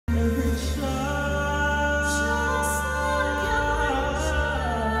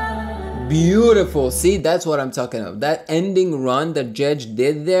Beautiful. See, that's what I'm talking about. That ending run that Jej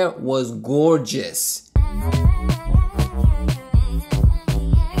did there was gorgeous.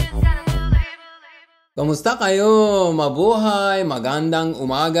 Kamusta kayo? Mabuhay, magandang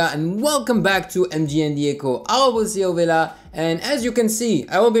umaga, and welcome back to MGNDA ko. Ako po si Ovela, and as you can see,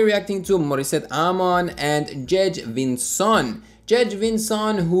 I will be reacting to Morissette Amon and Jej Vinson. Jej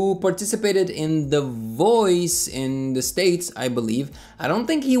Vinson, who participated in The Voice in the States, I believe. I don't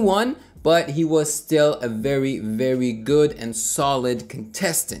think he won, but he was still a very, very good and solid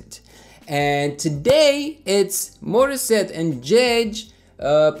contestant. And today, it's Morissette and Jej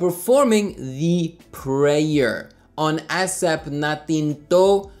performing the prayer on ASAP Natin,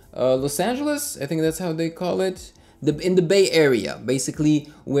 Los Angeles, I think that's how they call it. In the Bay Area, basically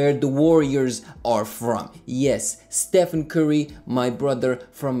where the Warriors are from. Yes, Stephen Curry, my brother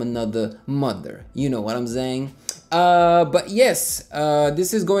from another mother. You know what I'm saying? But yes,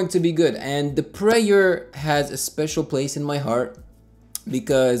 this is going to be good. And the prayer has a special place in my heart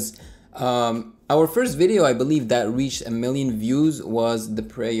because our first video, I believe, that reached 1 million views was the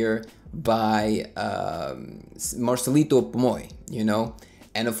prayer by Marcelito Pomoy, you know?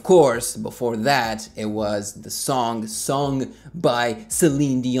 And of course, before that, it was the song sung by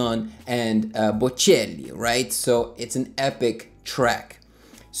Celine Dion and Bocelli, right? So it's an epic track.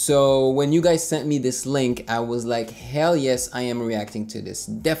 So when you guys sent me this link, I was like, hell yes, I am reacting to this,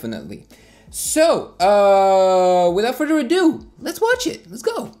 definitely. So, without further ado, let's watch it. Let's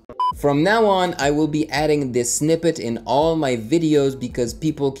go. From now on, I will be adding this snippet in all my videos because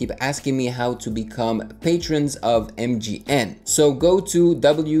people keep asking me how to become patrons of MGN. So go to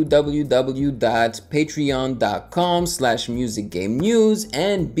www.patreon.com/musicgamenews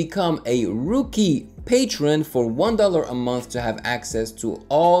and become a rookie patron for $1 a month to have access to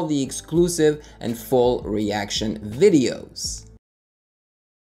all the exclusive and full reaction videos.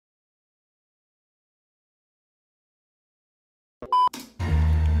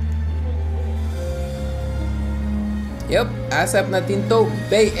 Yep, ASAP Natin,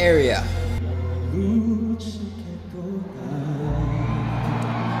 Bay Area.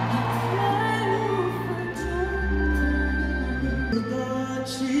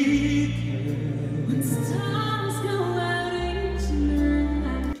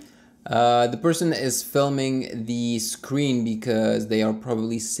 The person is filming the screen because they are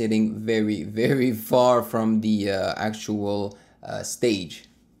probably sitting very, very far from the actual stage.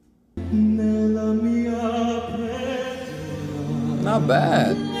 Not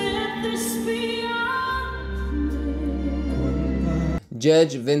bad.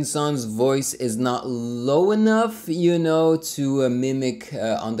 Jej Vinson's voice is not low enough, you know, to mimic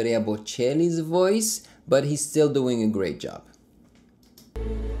Andrea Bocelli's voice, but he's still doing a great job.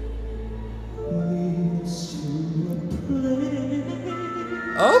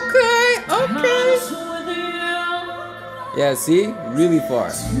 Okay, okay. Yeah, see? Really far.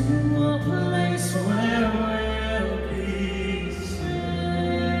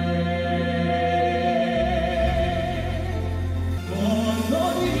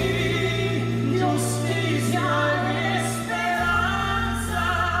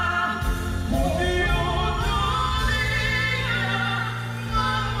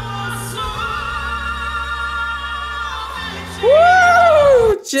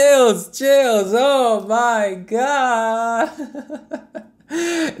 Chills, chills, oh my god.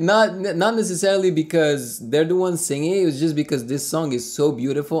 Not necessarily because they're the ones singing, it was just because this song is so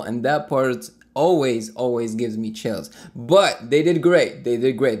beautiful and that part always gives me chills. But they did great,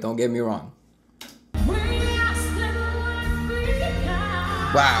 don't get me wrong.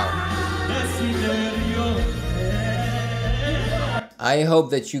 Wow. I hope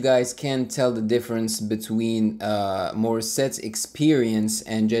that you guys can tell the difference between Morissette's experience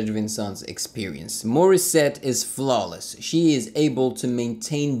and Jej Vinson's experience. Morissette is flawless. She is able to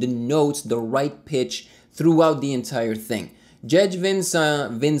maintain the notes, the right pitch throughout the entire thing. Jej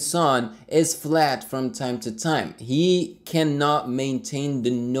Vinson is flat from time to time. He cannot maintain the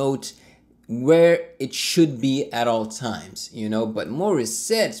note where it should be at all times, you know, but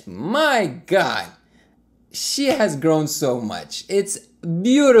Morissette, my God, she has grown so much. It's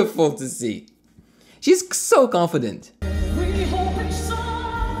beautiful to see. She's so confident.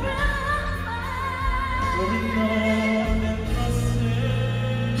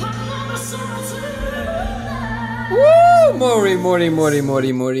 Woo!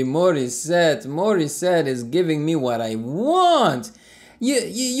 Morissette is giving me what I want.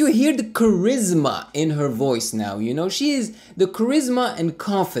 You hear the charisma in her voice now, you know? She is the charisma and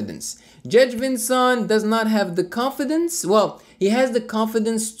confidence. Jej Vinson does not have the confidence. Well, he has the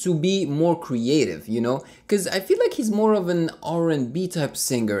confidence to be more creative, you know, because I feel like he's more of an R&B type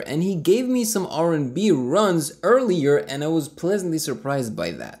singer, and he gave me some R&B runs earlier and I was pleasantly surprised by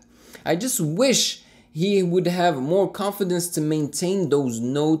that. I just wish he would have more confidence to maintain those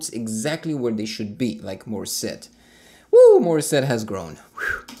notes exactly where they should be, like Morissette. Woo, Morissette has grown.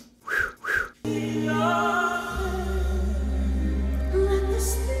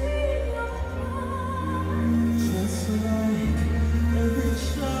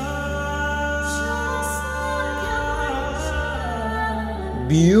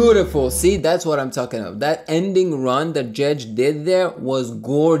 Beautiful. See, that's what I'm talking about. That ending run that Jej did there was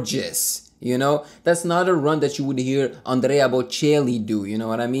gorgeous. You know, that's not a run that you would hear Andrea Bocelli do. You know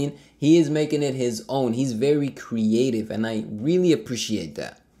what I mean? He is making it his own. He's very creative, and I really appreciate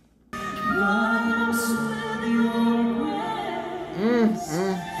that.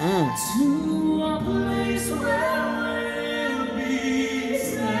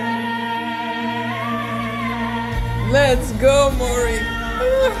 Let's go, Mori.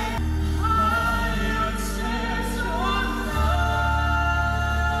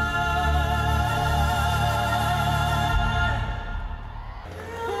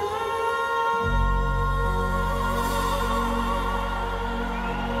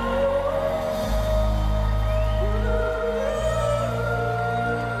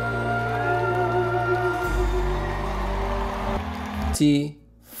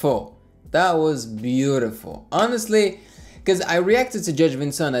 T4. That was beautiful. Honestly, because I reacted to Jej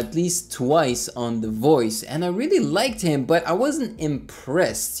Vinson at least twice on The Voice, and I really liked him, but I wasn't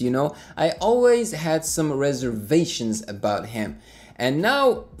impressed, you know? I always had some reservations about him. And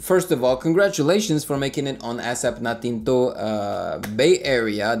now, first of all, congratulations for making it on ASAP Natin Bay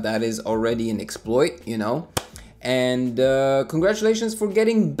Area. That is already an exploit, you know? And congratulations for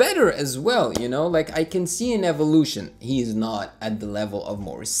getting better as well, you know, like I can see an evolution. He is not at the level of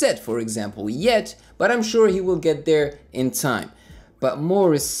Morissette, for example, yet, but I'm sure he will get there in time. But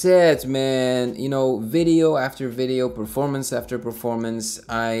Morissette, man, you know, video after video, performance after performance,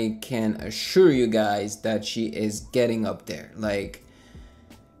 I can assure you guys that she is getting up there. Like,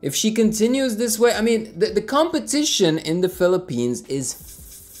 if she continues this way, I mean, the competition in the Philippines is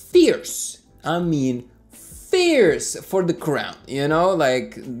fierce. I mean, fierce for the crown, you know,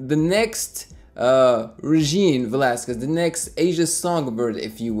 like the next Regine Velasquez, the next Asia Songbird,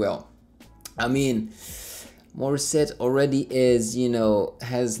 if you will. I mean, Morissette already is, you know,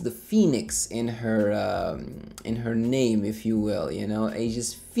 has the phoenix in her name, if you will, you know,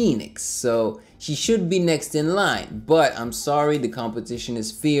 Asia's phoenix. So she should be next in line, but I'm sorry, the competition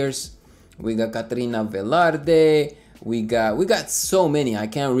is fierce. We got Katrina Velarde. We got so many. I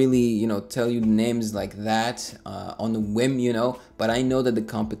can't really, you know, tell you names like that on a whim, you know, but I know that the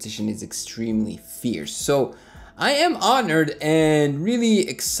competition is extremely fierce. So I am honored and really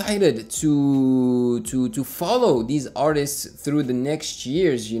excited to follow these artists through the next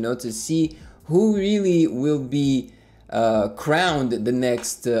years, you know, to see who really will be crowned the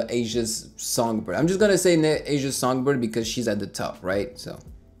next Asia's Songbird. I'm just gonna say Asia's Songbird because she's at the top, right? So.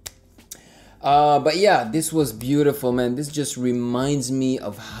 But yeah, this was beautiful, man. This just reminds me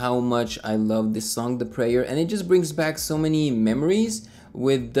of how much I love this song, The Prayer, and it just brings back so many memories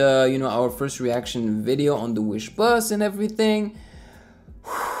with you know, our first reaction video on the Wish bus and everything.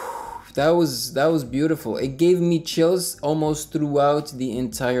 That was beautiful. It gave me chills almost throughout the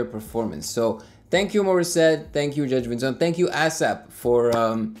entire performance. So thank you, Morissette. Thank you, Jej Vinson. Thank you, ASAP, for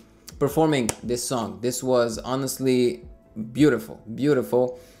performing this song. This was honestly beautiful,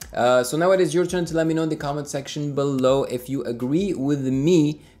 beautiful. So now it is your turn to let me know in the comment section below if you agree with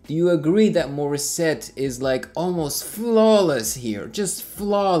me. Do you agree that Morissette is like almost flawless here? Just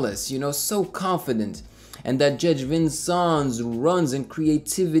flawless, you know, so confident. And that Jej Vinson's runs and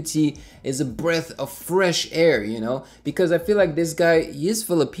creativity is a breath of fresh air, you know? Because I feel like this guy, he is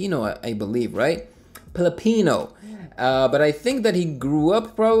Filipino, I believe, right? Filipino. But I think that he grew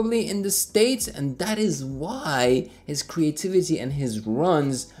up probably in the States, and that is why his creativity and his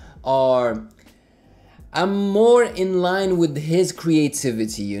runs are... I'm more in line with his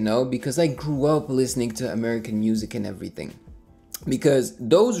creativity, you know, because I grew up listening to American music and everything. Because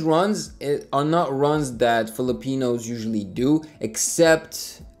those runs are not runs that Filipinos usually do,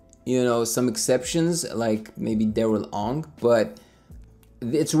 except, you know, some exceptions like maybe Daryl Ong, but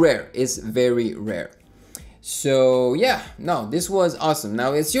it's rare. It's very rare. So yeah, no, this was awesome.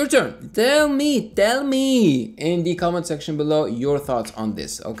 Now it's your turn. Tell me in the comment section below your thoughts on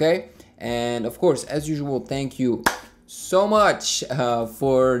this, okay? And of course, as usual, thank you so much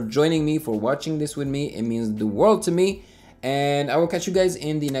for joining me, for watching this with me. It means the world to me. And I will catch you guys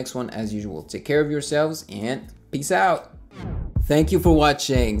in the next one as usual. Take care of yourselves and peace out. Thank you for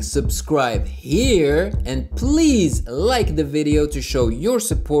watching. Subscribe here and please like the video to show your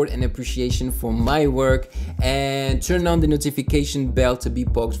support and appreciation for my work, and turn on the notification bell to be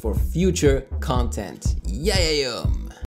boxed for future content. Yayayum!